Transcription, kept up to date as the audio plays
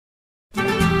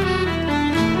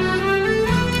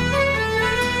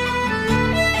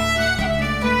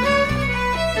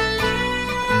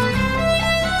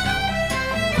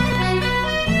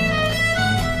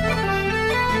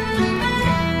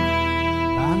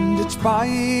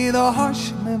By the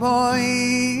hush, my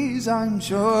boys, I'm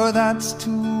sure that's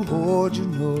to hold your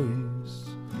noise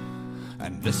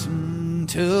and listen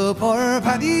to poor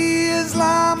Paddy's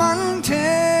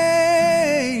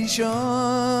lamentation.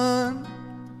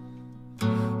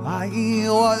 I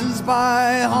was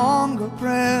by hunger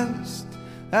pressed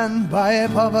and by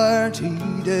poverty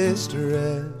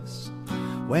distressed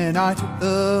when I took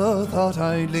the thought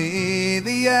I'd leave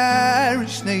the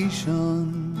Irish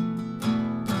nation.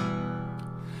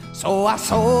 So I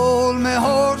sold my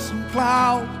horse and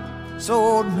plough,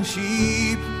 sold my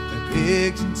sheep, my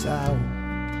pigs and sow,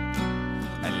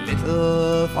 a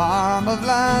little farm of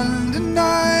land, and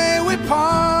I we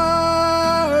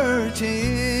parted.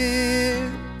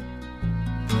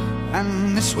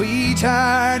 And the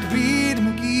sweetheart Reed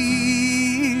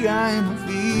McGee, I'm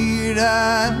afeard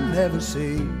I'll never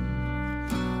see,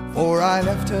 for I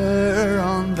left her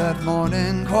on that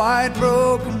morning quite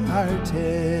broken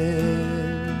hearted.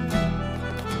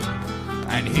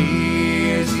 And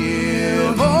here's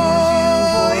you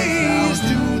boys,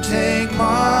 do take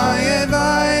my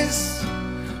advice.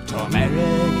 To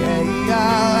America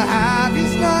I'll have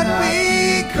yous not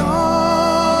be coming,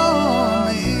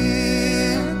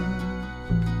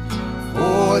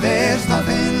 for there's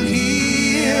nothing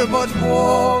here but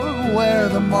war, where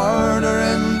the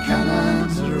murdering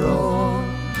cannons roar.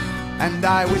 And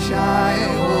I wish I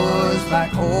was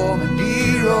back home in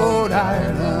dear old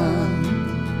Ireland.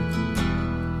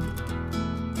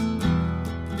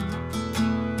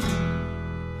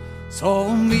 So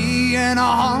me and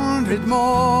 100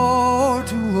 more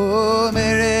to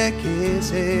America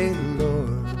sailed,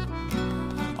 Lord.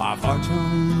 Our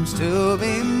fortunes to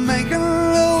be making,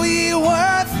 we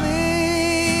were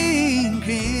thinking.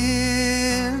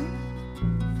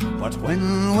 But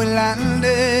when we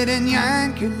landed in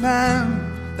Yankee land,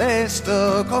 they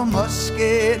stuck a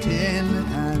musket in my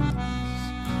hands,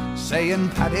 saying,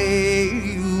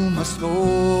 Paddy, you must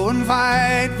go and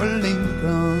fight for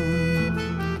Lincoln.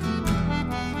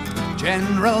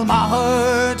 General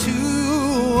Maher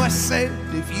too, I said,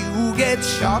 if you get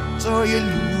shot or you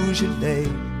lose your leg,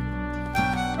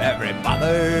 every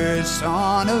mother's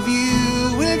son of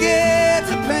you will get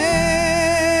a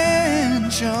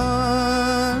pension.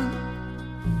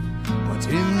 But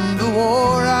in the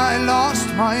war I lost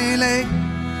my leg,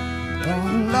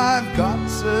 all I've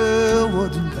got's a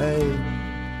wooden peg.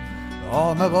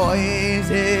 Oh my boys,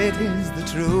 it is the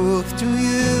truth to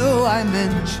you I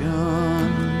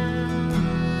mention.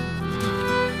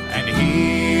 And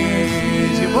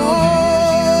here's your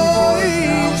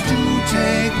boys, do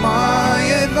take my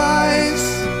advice.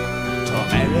 To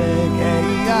America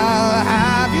I'll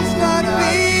have yous not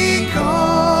be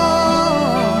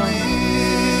coming,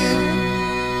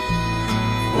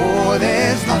 for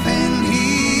there's nothing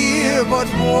here but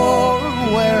war,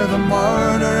 where the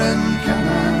murdering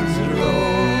cannons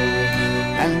roll.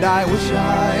 And I wish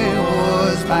I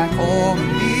was back home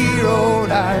in dear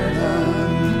old Ireland.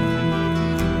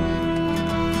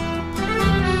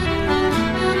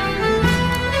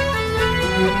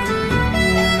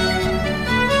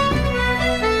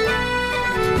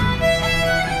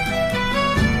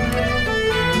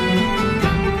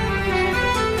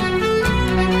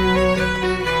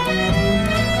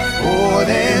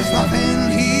 There's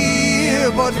nothing here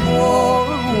but war,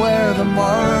 where the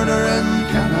murdering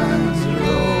cannons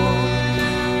roll.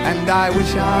 And I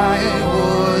wish I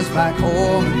was back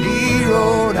home in dear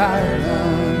old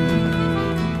Ireland.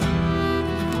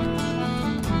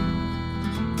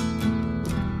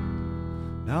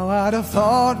 Now I'd have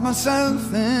thought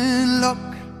myself in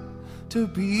luck to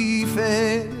be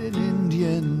fed an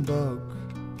Indian buck,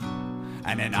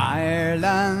 and in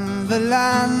Ireland, the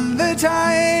land that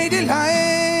I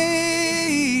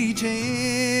delight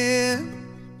in.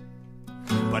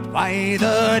 But by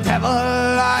the devil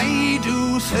I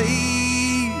do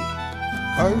say,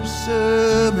 curse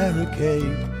America,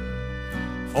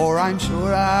 for I'm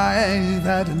sure I've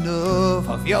had enough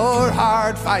of your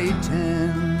hard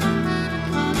fighting.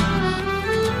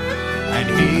 And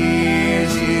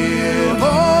here's you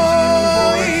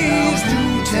boys,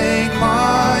 do take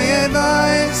my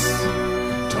advice.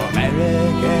 To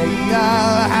America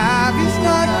I'll have yous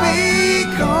not be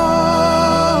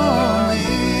coming,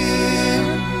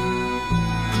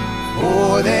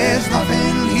 for there's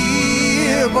nothing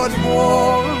here but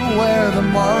war, where the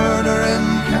murdering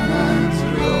cannons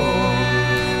roll.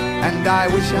 And I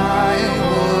wish I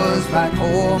was back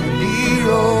home in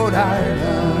dear old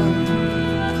Ireland.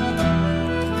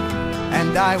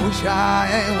 And I wish I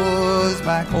was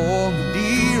back home in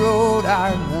dear old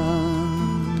Ireland.